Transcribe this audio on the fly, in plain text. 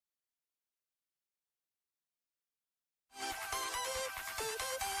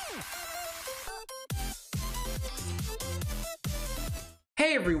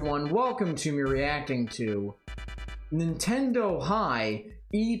Hey everyone, welcome to me reacting to Nintendo High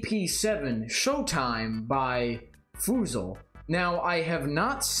EP7 Showtime by Foozle. Now, I have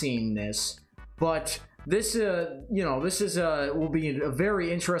not seen this, but this, will be a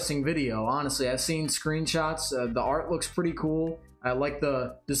very interesting video, honestly. I've seen screenshots, the art looks pretty cool. I like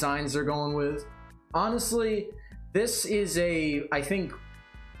the designs they're going with. Honestly, this is I think,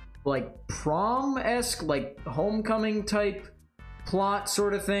 like, prom-esque, like, homecoming type plot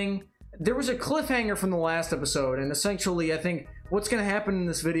sort of thing. There was a cliffhanger from the last episode, and essentially I think what's gonna happen in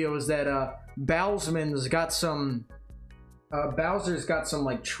this video is that Bowser's got some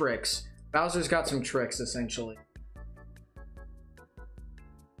like tricks. Bowser's got some tricks essentially.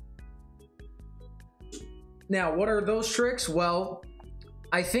 Now, what are those tricks? Well,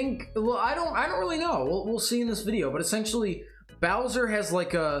 I think, well, I don't really know. We'll see in this video, but essentially Bowser has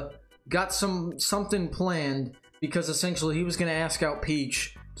like got something planned, because essentially he was gonna ask out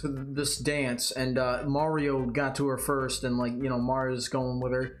Peach to this dance, and Mario got to her first, and, like, you know, Mario's going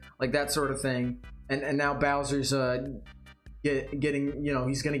with her, like that sort of thing, and now Bowser's getting, you know,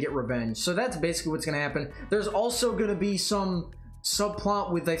 he's gonna get revenge. So that's basically what's gonna happen. There's also gonna be some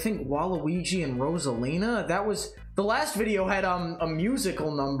subplot with, I think, Waluigi and Rosalina. That was the last video had a musical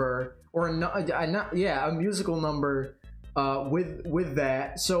number, or a musical number with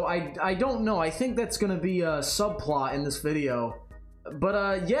that. So I don't know. I think that's gonna be a subplot in this video.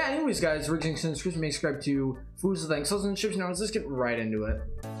 But yeah, anyways guys, original subscription, make subscribe to Foozle. Thanks. So let's just get right into it.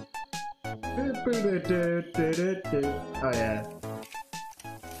 Oh yeah.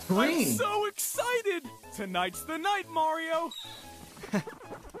 Green. I'm so excited! Tonight's the night, Mario!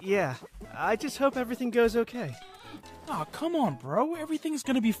 Yeah, I just hope everything goes okay. Oh, come on, bro. Everything's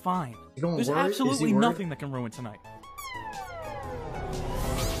gonna be fine. There's worried? absolutely nothing that can ruin tonight.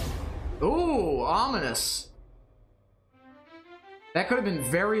 Ooh, ominous. That could have been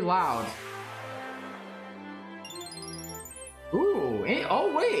very loud. Ooh,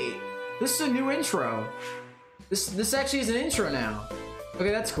 oh wait. This is a new intro. This actually is an intro now. Okay,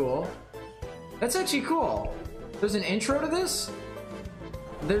 that's cool. That's actually cool. There's an intro to this?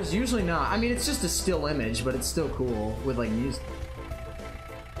 There's usually not. I mean, it's just a still image, but it's still cool with, like, music.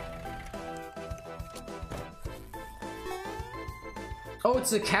 Oh,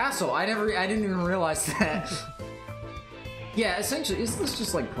 it's a castle. I didn't even realize that. Yeah, essentially, isn't this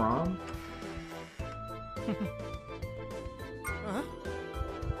just like prom?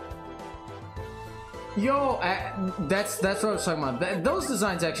 Yo, that's what I was talking about. Those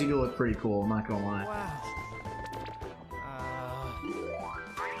designs actually do look pretty cool, I'm not gonna lie. Wow.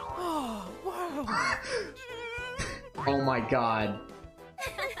 Oh, wow. Oh my god.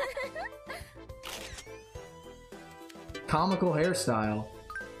 Comical hairstyle.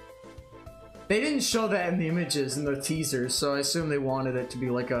 They didn't show that in the images in the teasers, so I assume they wanted it to be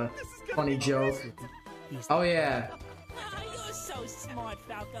like a funny joke. Oh yeah. You're so smart,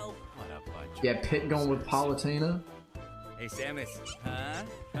 Falco. Yeah, Pit going with Palutena. Hey, Samus. Huh?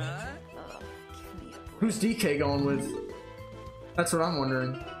 Who's DK going with? That's what I'm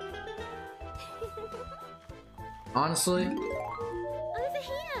wondering. Honestly. Over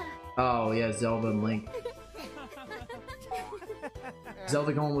here. Oh yeah, Zelda and Link.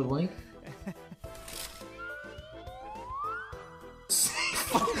 Zelda going with Link?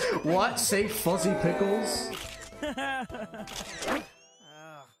 What? Say Fuzzy Pickles?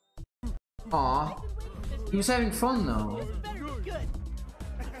 Aw. He was having fun though.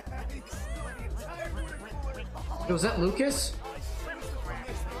 Yo, was that Lucas?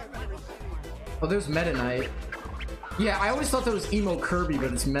 Oh, there's Meta Knight. Yeah, I always thought that was Emo Kirby,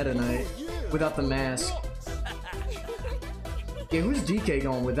 but it's Meta Knight without the mask. Yeah, who's DK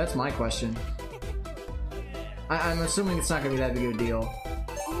going with? That's my question. I'm assuming it's not gonna be that big of a deal.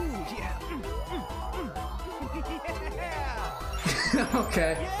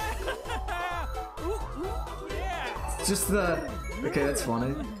 Okay. Just the... Okay, that's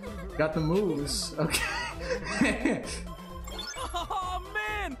funny. Got the moves. Okay. Oh,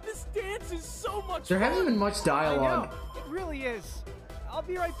 man! This dance is so much There fun! hasn't been much dialogue. I know, it really is. I'll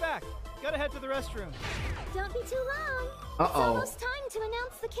be right back. Gotta head to the restroom. Don't be too long. Uh-oh. It's almost time to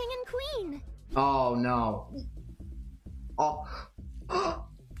announce the king and queen. Oh, no. Oh.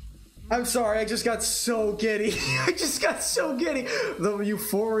 I'm sorry, I just got so giddy. I just got so giddy. The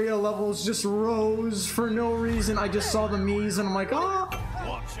euphoria levels just rose for no reason. I just saw the Mii's and I'm like, oh.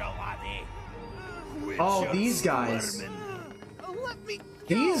 Oh, these guys.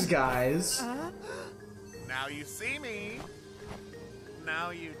 These guys. Now you see me. Now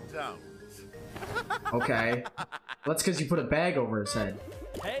you don't. Okay. That's because you put a bag over his head.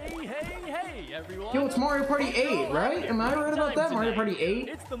 Hey, everyone. Yo, it's Mario Party 8, right? Am I right about that? Mario Party 8?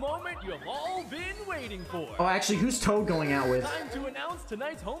 It's the moment you've all been waiting for. Oh, actually, who's Toad going out with? Time to announce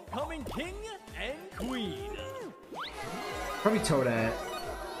tonight's homecoming king and queen. Probably Toadette.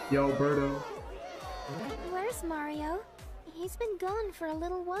 Yo, Birdo. Where's Mario? He's been gone for a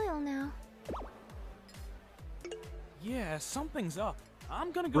little while now. Yeah, something's up.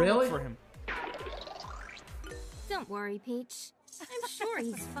 I'm gonna go Really? look for him. Don't worry, Peach. I'm sure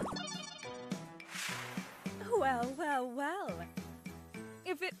he's fine. Well.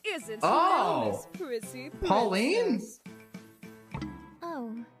 If it isn't Oh! Miss Prissy Pauline? Princess.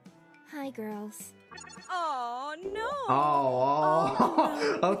 Oh, hi, girls. Oh no!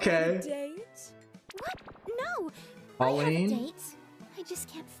 Oh, no. okay. Date? What? No! Pauline? I have a date. I just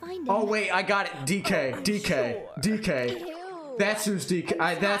can't find him. Oh, wait, I got it. DK. DK. Ew. That's who's DK.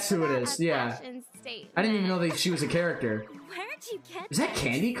 That's who it is. Yeah. I didn't even know that she was a character. Where'd you get Is that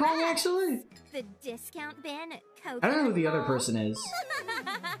Candy Kong, actually? The discount bin at Coke. I don't know who the other person is.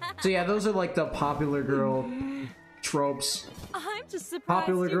 So yeah, those are like the popular girl tropes. I'm just surprised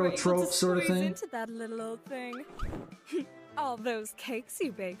Popular you were girl able trope to sort of squeeze thing. into that little old thing. All those cakes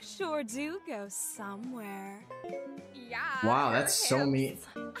you bake sure do go somewhere. Yeah. Wow, that's so mean.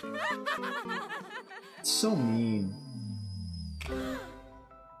 So mean.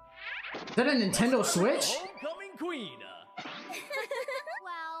 Is that a Nintendo Switch? Homecoming queen.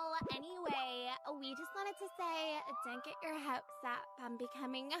 Well, anyway, we just wanted to say, don't get your hopes up on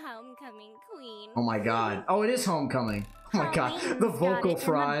becoming homecoming queen. Oh my god. Oh, it is Homecoming. Oh my god. The vocal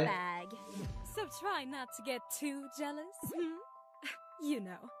fry. So try not to get too jealous. You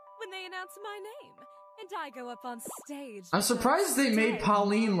know, when they announce my name and I go up on stage. I'm surprised they made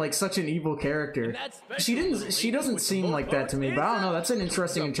Pauline like such an evil character. She doesn't seem like that to me, but I don't know, that's an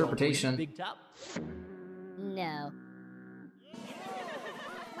interesting interpretation. Big top. No.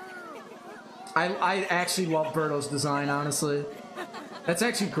 I actually love Birdo's design, honestly. That's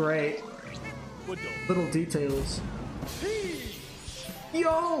actually great. Little details.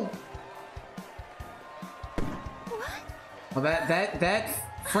 Yo! Well, that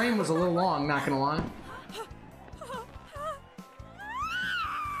frame was a little long, not gonna lie.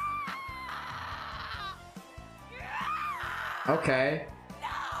 Okay.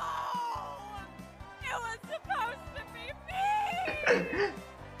 It was supposed to be me!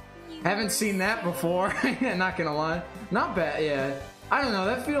 Haven't seen that before. Not gonna lie. Not bad, yeah. I don't know,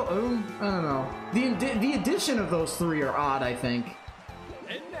 that feel, I don't know. The addition of those three are odd, I think.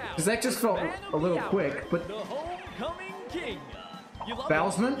 Because that just felt a little quick, but... The homecoming king. You love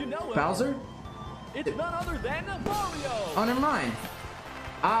Bowsman? him, you know him. Bowser? It's none other than Mario. Oh, never mind.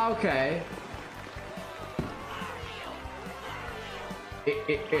 Ah, okay.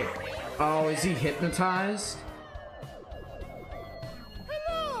 Oh, is he hypnotized?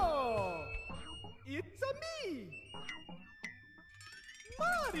 Hello! It's me!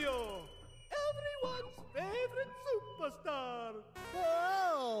 Mario! Everyone's favorite superstar!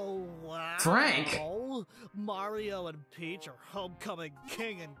 Oh, wow! Frank? Mario and Peach are homecoming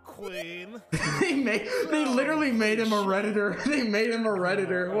king and queen. They literally made him a Redditor. They made him a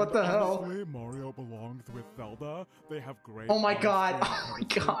Redditor. What the hell? Honestly, Mario belongs with Zelda. They have great. Oh my god. Oh my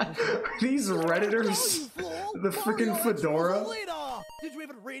god. These Redditors. The freaking fedora. Did you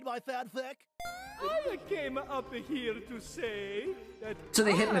even read my fanfic? I came up here to say that So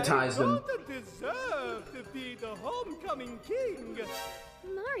they hypnotized him. I don't deserve to be the homecoming king.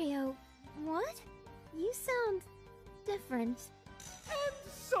 Mario, what? You sound different. And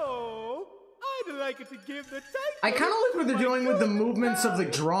so, I'd like to give the title. I kind of like what they're doing with the movements of the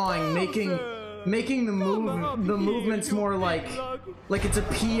drawing, making the movements more like it's a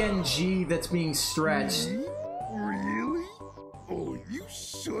PNG that's being stretched. Really? Oh, you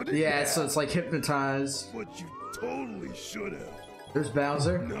shouldn't. Yeah, so it's like hypnotized. But you totally should have. There's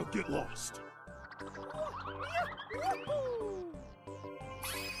Bowser. Now get lost.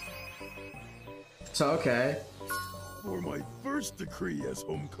 So okay. For my first decree as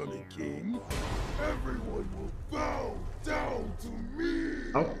homecoming king, everyone will bow down to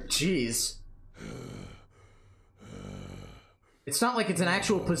me. Oh, jeez. It's not like it's an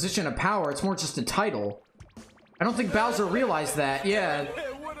actual position of power, it's more just a title. I don't think Bowser realized that, yeah.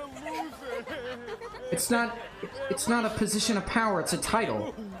 What a loser. It's not a position of power, it's a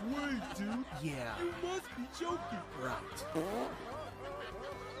title. Wait, dude. Yeah. You must be joking. Right.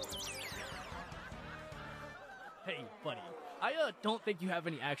 Hey, buddy. I don't think you have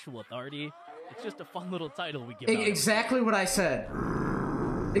any actual authority. It's just a fun little title we give out. Exactly what I said.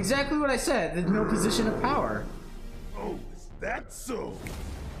 Exactly what I said. There's no position of power. Oh, is that so?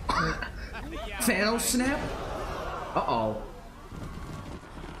 Thanos snap? Uh-oh.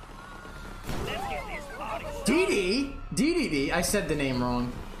 DDD? I said the name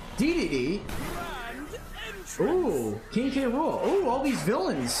wrong. DDD? Ooh, King K. Rool. Ooh, all these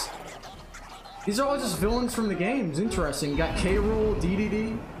villains. These are all just villains from the games. Interesting. Got K. Rool,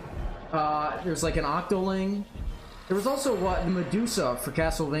 DDD. There's like an Octoling. There was also what, the Medusa for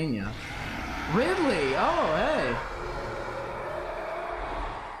Castlevania. Ridley. Oh, hey.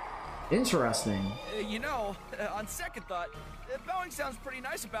 Interesting. You know, on second thought, bowing sounds pretty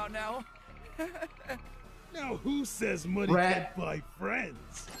nice about now. Now who says money can't buy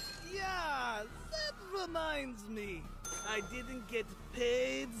friends? Yeah, that reminds me. I didn't get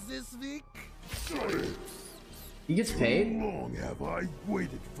paid this week. He gets paid? How long have I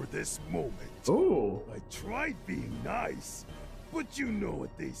waited for this moment? Ooh. I tried being nice, but you know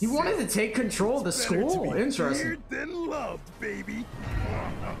what they say. He wanted to take control of the school. Interesting. Feared than loved, baby.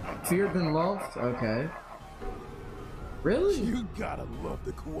 Feared than loved? Okay. Really? You gotta love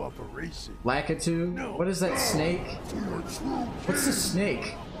the cooperation. Lakitu? No, what is that snake? What's the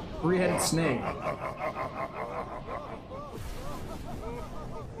snake? Three-headed snake.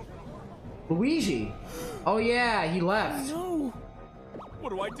 Luigi. Oh yeah, he left. No. What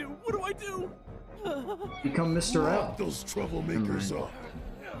do I do? What do I do? Become Mr. L. Those troublemakers up.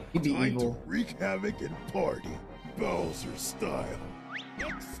 He'd be Time evil. to wreak havoc and party, Bowser style.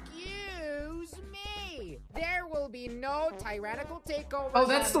 Excuse me. There will be no tyrannical takeover. Oh,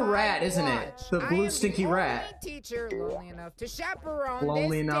 that's the rat, isn't it? The blue stinky rat. Teacher lonely enough to chaperone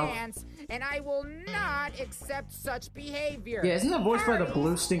Lonely this enough. dance, and I will not accept such behavior. Yeah, isn't that voiced by the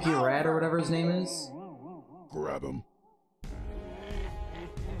blue stinky rat or whatever his name is? Grab him.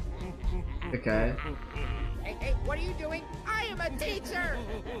 Okay. Hey, what are you doing? I am a teacher.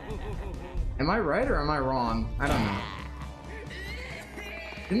 Am I right or am I wrong? I don't know.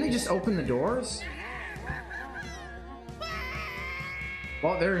 Didn't they just open the doors?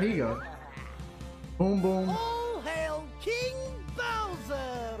 Well, there he goes. Boom, boom. All hail King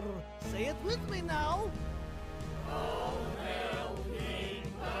Bowser! Say it with me now. All hail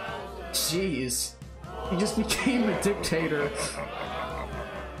King Bowser! Jeez. He just became a dictator.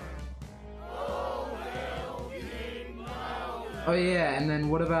 Oh yeah, and then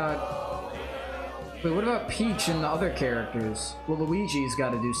what about... Wait, what about Peach and the other characters? Well, Luigi's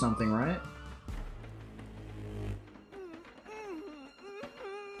got to do something, right?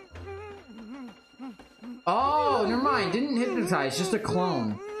 Oh, never mind. Didn't hypnotize, just a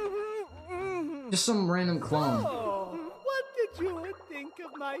clone. Just some random clone. Oh, what did you think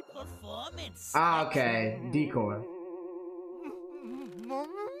of my performance? Ah, okay. Decoy.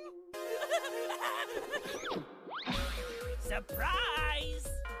 Surprise!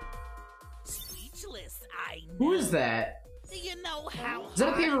 Speechless, I know. Who is that? Do you know how Is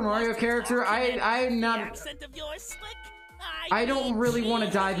that a Paper Mario character? I'm not... accent of yours, Slick? I don't really want to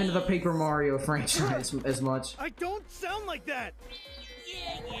dive into the Paper Mario franchise as much. I don't sound like that.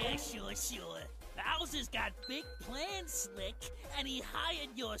 Yeah, sure. Bowser's got big plans, Slick, and he hired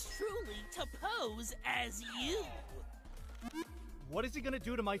yours truly to pose as you. What is he gonna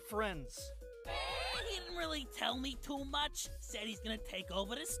do to my friends? He didn't really tell me too much. Said he's gonna take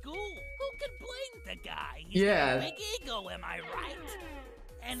over the school. Who can blame the guy? He's got a big ego, am I right?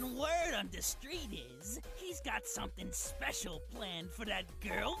 And word on the street is, he's got something special planned for that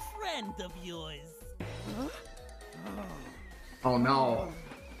girlfriend of yours. Huh? Oh no.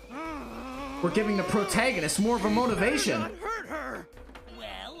 We're giving the protagonist more of a motivation. Not hurt her.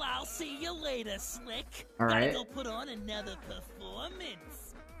 Well, I'll see you later, Slick. All right. Gotta go put on another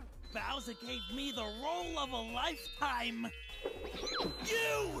performance. Bowser gave me the role of a lifetime.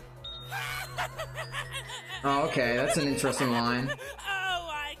 You! Oh, okay. That's an interesting line.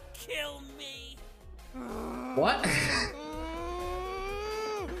 Kill me. What?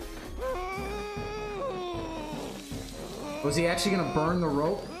 Was he actually gonna burn the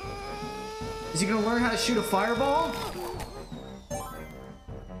rope? Is he gonna learn how to shoot a fireball?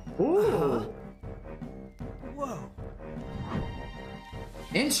 Ooh. Whoa.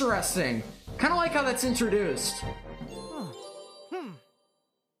 Interesting. Kind of like how that's introduced.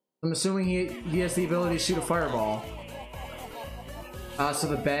 I'm assuming he has the ability to shoot a fireball. So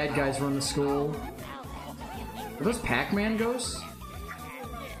the bad guys run the school. Are those Pac-Man ghosts?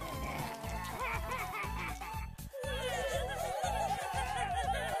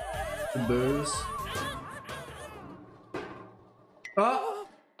 The booze. Oh!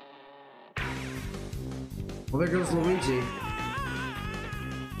 Well, there goes Luigi.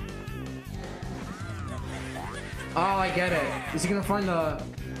 Oh, I get it. Is he gonna find the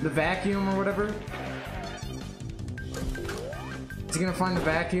vacuum or whatever? Is he gonna find the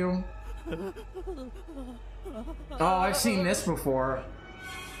vacuum? Oh, I've seen this before.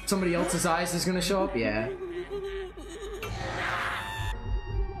 somebody else's eyes is gonna show up? Yeah.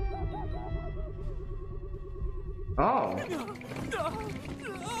 Oh.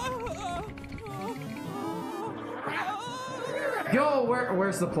 Yo,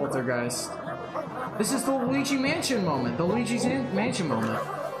 where's the poltergeist? This is the Luigi Mansion moment. The Luigi's Mansion moment.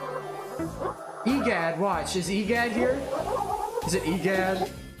 Egad, watch. Is Egad here? Is it Egad?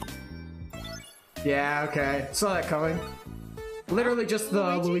 Yeah, okay. Saw that coming. Literally just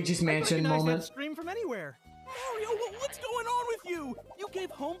the Luigi's Mansion moment. That scream from anywhere. Mario, what's going on with you? You gave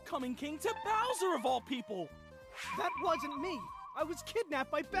Homecoming King to Bowser of all people. That wasn't me. I was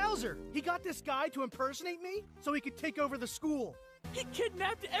kidnapped by Bowser. He got this guy to impersonate me so he could take over the school. He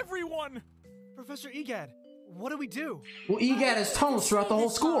kidnapped everyone. Professor Egad, what do we do? Well, Egad has tunnels throughout the whole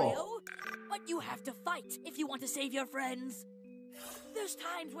school. Mario, but you have to fight if you want to save your friends. There's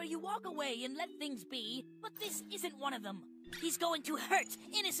times where you walk away and let things be, but this isn't one of them. He's going to hurt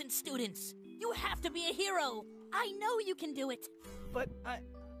innocent students. You have to be a hero. I know you can do it. But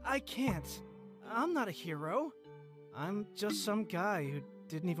I can't. I'm not a hero. I'm just some guy who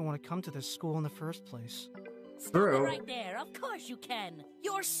didn't even want to come to this school in the first place. Stop it right there. Of course you can.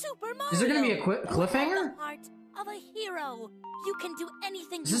 You're Super Mario. Is there gonna be a cliffhanger? The heart of a hero. You can do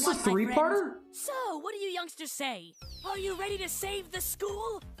anything Is you this want, a three-parter? So, what do you youngsters say? Are you ready to save the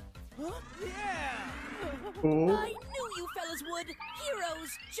school? Huh? Yeah. Ooh. I knew you fellas would.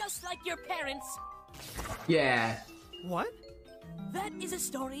 Heroes, just like your parents. Yeah. What? That is a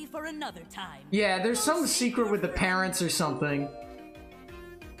story for another time. Yeah, there's some secret with the parents or something.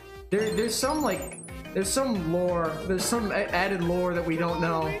 There's some lore. There's some added lore that we don't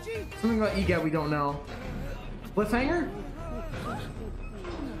know. Something about Egad we don't know. Cliffhanger?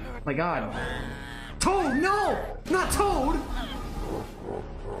 My God. Toad, no! Not Toad!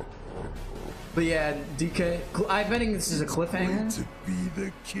 But yeah, DK, I'm betting this is a cliffhanger. To be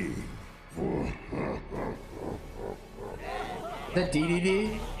the king. The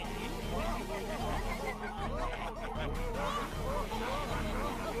DDD?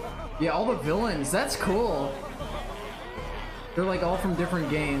 Yeah, all the villains. That's cool. They're like all from different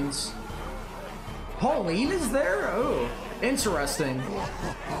games. Pauline is there? Oh, interesting.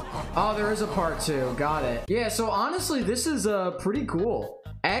 Oh, there is a part 2. Got it. Yeah, so honestly, this is pretty cool.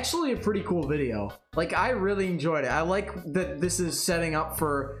 Actually, a pretty cool video. Like, I really enjoyed it. I like that this is setting up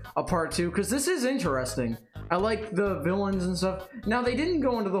for a part 2 because this is interesting. I like the villains and stuff. Now, they didn't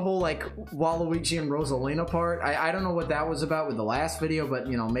go into the whole, like, Waluigi and Rosalina part. I don't know what that was about with the last video, but,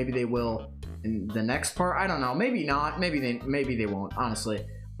 you know, maybe they will in the next part. I don't know. Maybe not. Maybe they won't, honestly.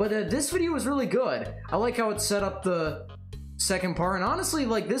 But this video was really good. I like how it set up the second part. And honestly,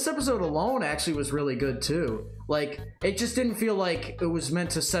 like, this episode alone actually was really good, too. Like, it just didn't feel like it was meant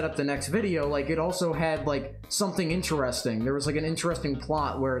to set up the next video. Like, it also had, like, something interesting. There was, like, an interesting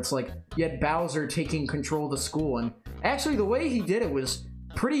plot where it's, like, you had Bowser taking control of the school. And actually, the way he did it was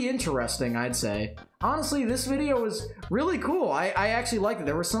pretty interesting, I'd say. Honestly, this video was really cool. I actually liked it.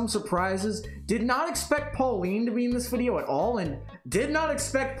 There were some surprises. Did not expect Pauline to be in this video at all, and did not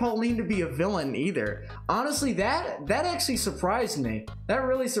expect Pauline to be a villain either. Honestly, that actually surprised me. That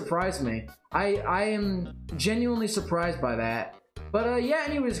really surprised me. I am genuinely surprised by that. But yeah,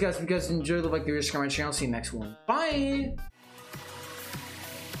 anyways, guys, if you guys enjoyed, like the video, comment, channel. See you next one. Bye!